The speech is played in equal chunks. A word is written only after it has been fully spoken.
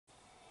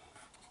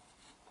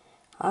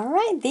All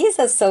right, these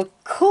are so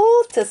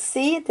cool to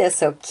see. They're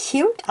so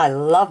cute. I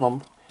love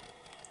them.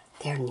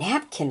 They're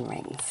napkin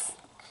rings.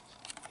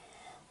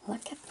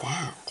 Look at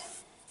that.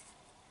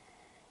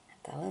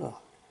 The little,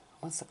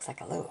 almost looks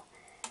like a little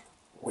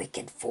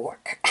wicked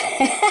fork.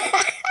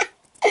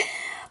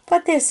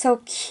 But they're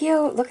so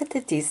cute. Look at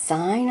the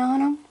design on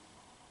them.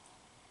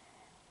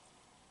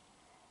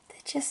 They're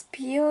just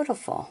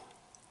beautiful.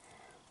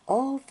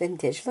 Old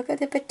vintage. Look at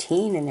the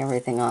patina and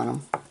everything on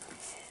them.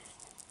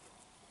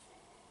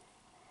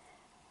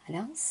 I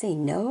don't see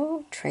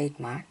no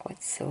trademark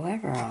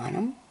whatsoever on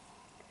them.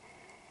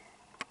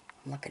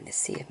 I'm looking to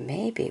see if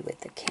maybe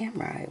with the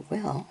camera I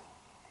will.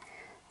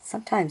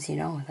 Sometimes, you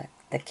know,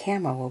 the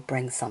camera will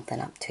bring something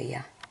up to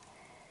you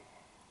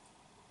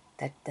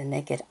that the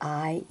naked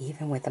eye,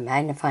 even with a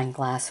magnifying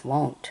glass,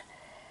 won't.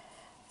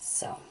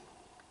 So,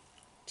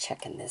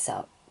 checking this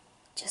out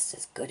just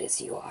as good as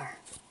you are.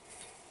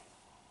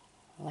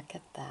 Look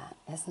at that.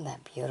 Isn't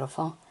that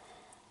beautiful?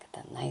 Look at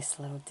that nice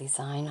little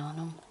design on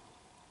them.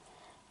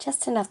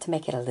 Just enough to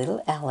make it a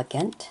little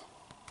elegant.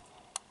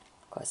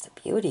 Of course,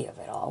 the beauty of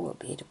it all will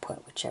be to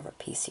put whichever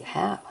piece you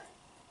have.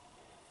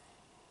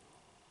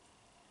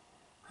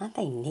 Aren't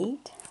they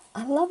neat?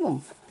 I love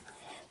them.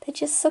 They're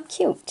just so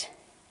cute.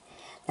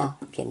 Now,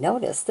 if you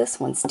notice, this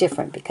one's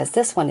different because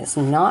this one is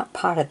not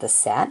part of the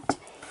set.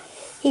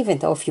 Even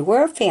though if you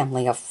were a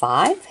family of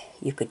 5,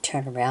 you could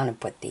turn around and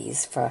put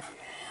these for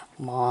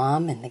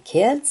Mom and the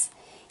kids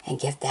and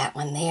give that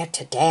one there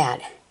to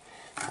Dad.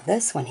 Now,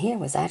 this one here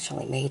was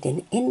actually made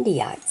in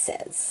India, it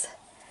says.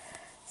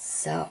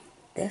 So,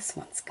 this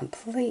one's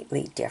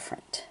completely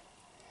different.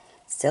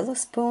 Still a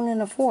spoon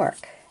and a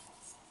fork.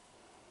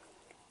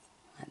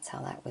 That's how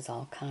that was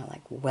all kind of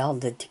like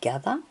welded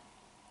together.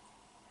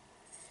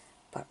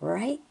 But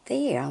right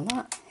there,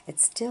 look, it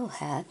still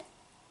had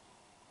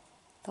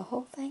the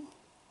whole thing.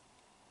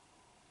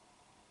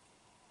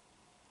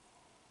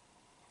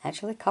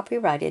 Actually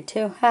copyrighted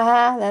too.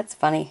 Haha, that's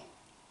funny.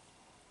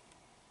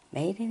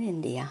 Made in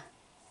India.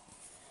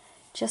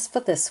 Just for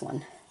this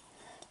one.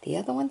 The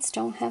other ones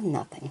don't have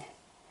nothing.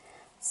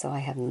 So I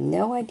have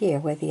no idea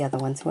where the other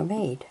ones were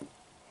made.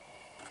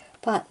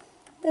 But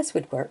this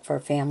would work for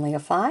a family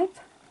of 5.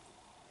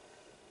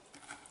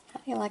 How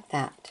do you like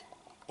that?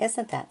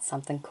 Isn't that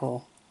something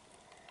cool?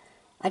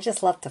 I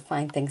just love to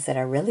find things that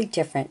are really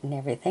different and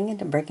everything and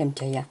to bring them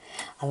to you.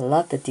 I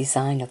love the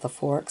design of the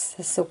forks.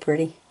 They're so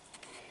pretty.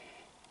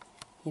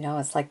 You know,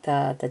 it's like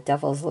the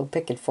devil's little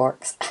picking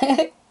forks.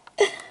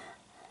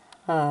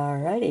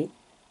 Alrighty.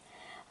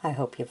 I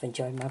hope you've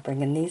enjoyed my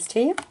bringing these to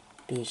you.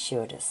 Be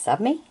sure to sub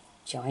me,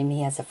 join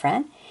me as a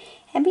friend,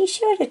 and be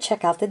sure to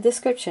check out the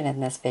description in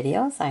this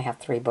video. I have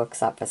 3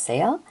 books up for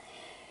sale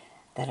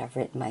that I've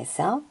written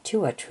myself.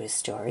 2 are true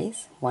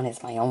stories. One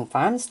is my own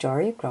farm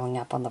story, growing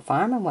up on the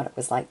farm and what it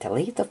was like to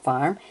leave the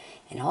farm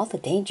and all the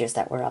dangers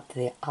that were out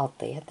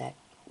there that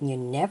you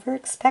never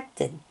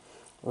expected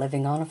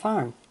living on a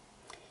farm.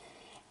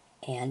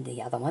 And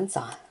the other one's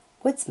a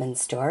woodsman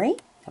story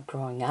of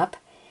growing up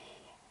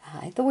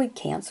at the wood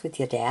camps with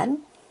your dad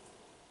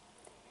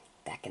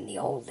back in the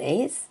old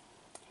days.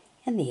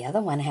 And the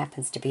other one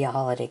happens to be a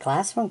holiday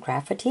classroom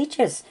craft for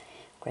teachers,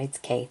 grades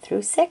K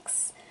through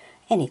 6.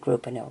 Any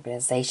group and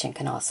organization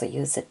can also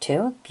use it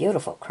too.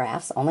 Beautiful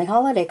crafts, only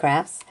holiday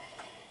crafts.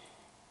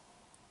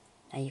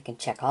 Now you can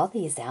check all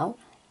these out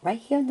right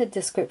here in the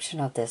description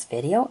of this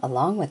video,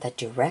 along with a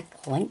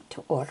direct link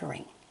to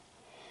ordering.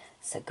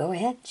 So go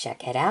ahead,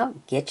 check it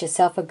out, get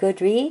yourself a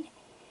good read,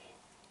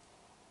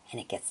 and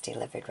it gets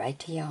delivered right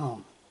to your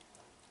home.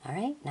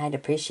 Alright, and I'd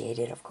appreciate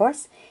it, of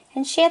course,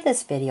 and share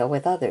this video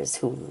with others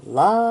who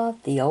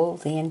love the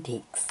old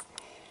antiques.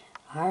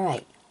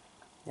 Alright,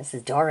 this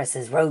is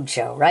Doris's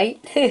Roadshow, right?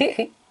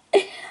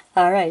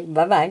 Alright,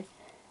 bye-bye.